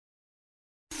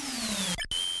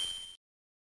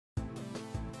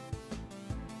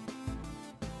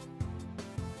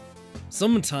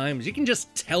Sometimes you can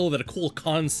just tell that a cool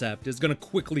concept is gonna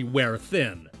quickly wear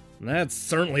thin. And that's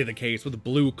certainly the case with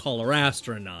Blue-Collar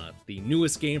Astronaut, the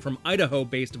newest game from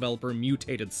Idaho-based developer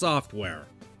Mutated Software.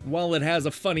 While it has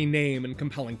a funny name and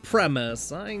compelling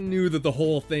premise, I knew that the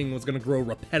whole thing was gonna grow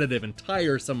repetitive and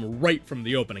tiresome right from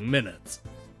the opening minutes.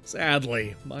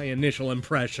 Sadly, my initial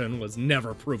impression was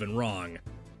never proven wrong.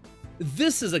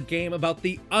 This is a game about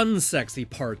the unsexy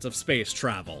parts of space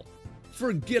travel.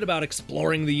 Forget about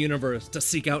exploring the universe to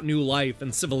seek out new life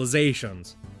and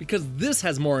civilizations, because this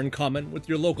has more in common with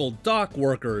your local dock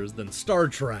workers than Star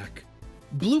Trek.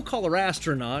 Blue-Collar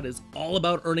Astronaut is all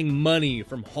about earning money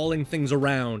from hauling things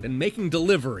around and making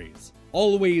deliveries,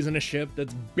 always in a ship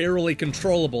that's barely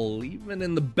controllable even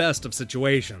in the best of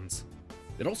situations.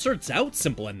 It all starts out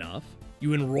simple enough.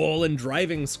 You enroll in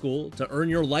driving school to earn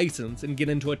your license and get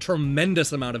into a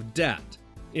tremendous amount of debt.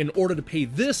 In order to pay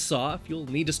this off, you'll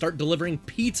need to start delivering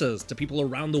pizzas to people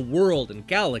around the world and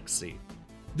galaxy.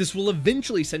 This will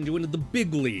eventually send you into the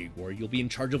big league, where you'll be in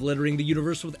charge of littering the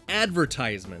universe with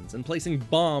advertisements and placing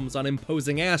bombs on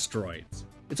imposing asteroids.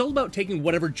 It's all about taking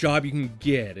whatever job you can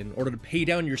get in order to pay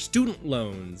down your student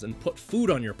loans and put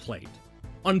food on your plate.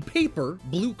 On paper,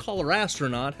 Blue-Collar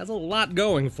Astronaut has a lot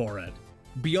going for it.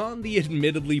 Beyond the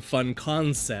admittedly fun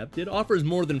concept, it offers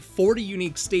more than 40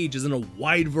 unique stages in a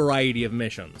wide variety of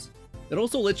missions. It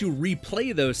also lets you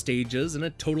replay those stages in a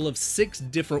total of 6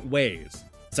 different ways,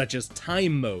 such as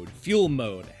time mode, fuel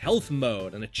mode, health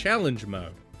mode, and a challenge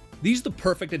mode. These are the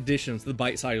perfect additions to the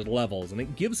bite-sized levels, and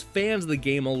it gives fans of the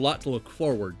game a lot to look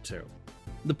forward to.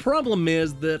 The problem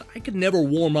is that I could never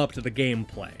warm up to the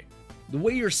gameplay. The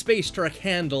way your space truck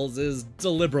handles is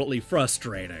deliberately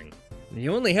frustrating.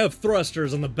 You only have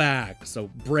thrusters on the back, so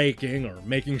braking or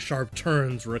making sharp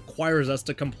turns requires us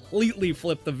to completely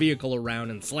flip the vehicle around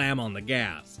and slam on the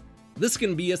gas. This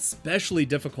can be especially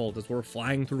difficult as we're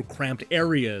flying through cramped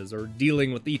areas or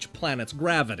dealing with each planet's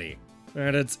gravity.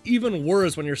 And it's even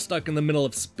worse when you're stuck in the middle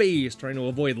of space trying to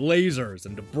avoid lasers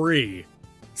and debris.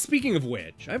 Speaking of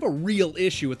which, I have a real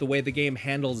issue with the way the game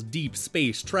handles deep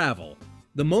space travel.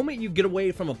 The moment you get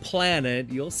away from a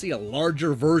planet, you'll see a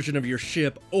larger version of your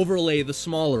ship overlay the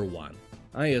smaller one.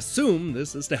 I assume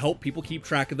this is to help people keep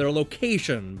track of their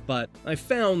location, but I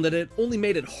found that it only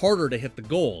made it harder to hit the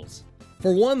goals.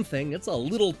 For one thing, it's a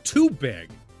little too big,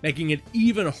 making it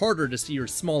even harder to see your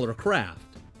smaller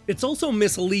craft. It's also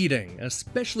misleading,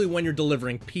 especially when you're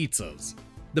delivering pizzas.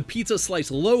 The pizza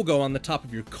slice logo on the top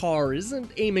of your car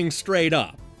isn't aiming straight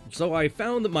up, so I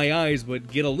found that my eyes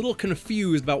would get a little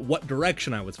confused about what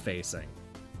direction I was facing.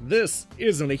 This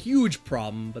isn't a huge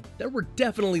problem, but there were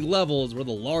definitely levels where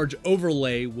the large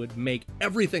overlay would make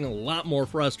everything a lot more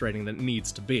frustrating than it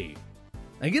needs to be.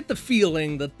 I get the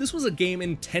feeling that this was a game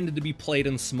intended to be played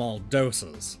in small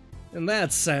doses. In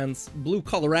that sense,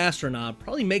 Blue-Collar Astronaut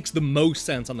probably makes the most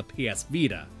sense on the PS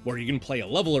Vita, where you can play a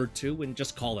level or two and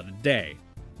just call it a day.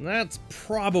 That's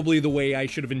probably the way I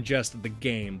should have ingested the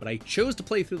game, but I chose to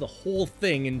play through the whole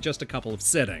thing in just a couple of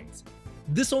sittings.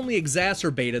 This only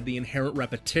exacerbated the inherent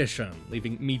repetition,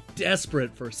 leaving me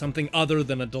desperate for something other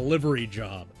than a delivery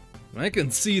job. I can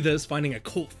see this finding a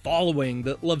cult following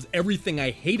that loves everything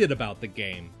I hated about the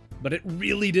game, but it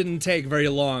really didn't take very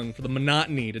long for the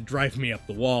monotony to drive me up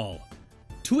the wall.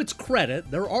 To its credit,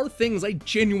 there are things I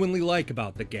genuinely like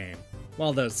about the game.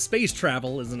 While the space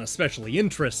travel isn't especially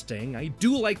interesting, I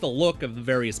do like the look of the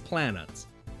various planets.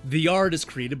 The art is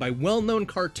created by well-known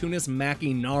cartoonist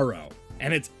Maki Naro,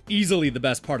 and it's easily the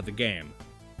best part of the game.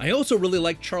 I also really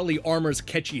like Charlie Armour's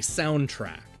catchy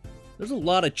soundtrack. There's a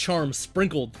lot of charm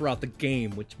sprinkled throughout the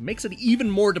game, which makes it even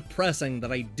more depressing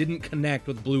that I didn't connect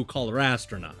with Blue-Collar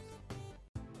Astronaut.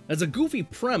 As a goofy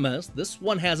premise, this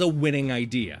one has a winning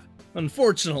idea.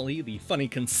 Unfortunately, the funny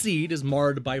conceit is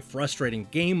marred by frustrating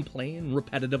gameplay and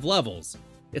repetitive levels.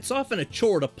 It's often a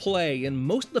chore to play, and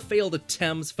most of the failed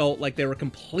attempts felt like they were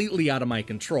completely out of my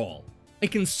control. I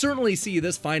can certainly see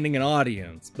this finding an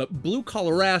audience, but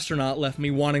Blue-Collar Astronaut left me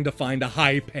wanting to find a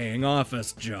high-paying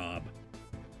office job.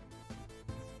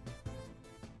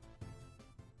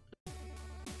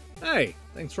 Hey,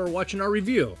 thanks for watching our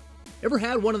review. Ever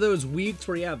had one of those weeks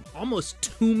where you have almost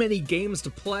too many games to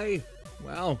play?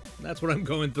 Well, that's what I'm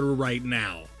going through right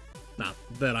now. Not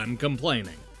that I'm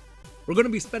complaining. We're going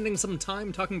to be spending some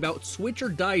time talking about Switch or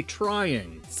Die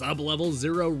Trying, Sub-Level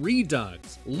Zero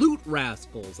Redux, Loot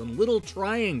Rascals, and Little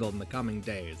Triangle in the coming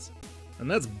days. And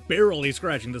that's barely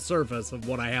scratching the surface of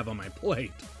what I have on my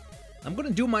plate. I'm going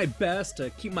to do my best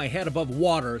to keep my head above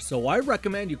water, so I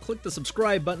recommend you click the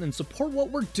subscribe button and support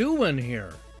what we're doing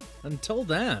here. Until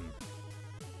then.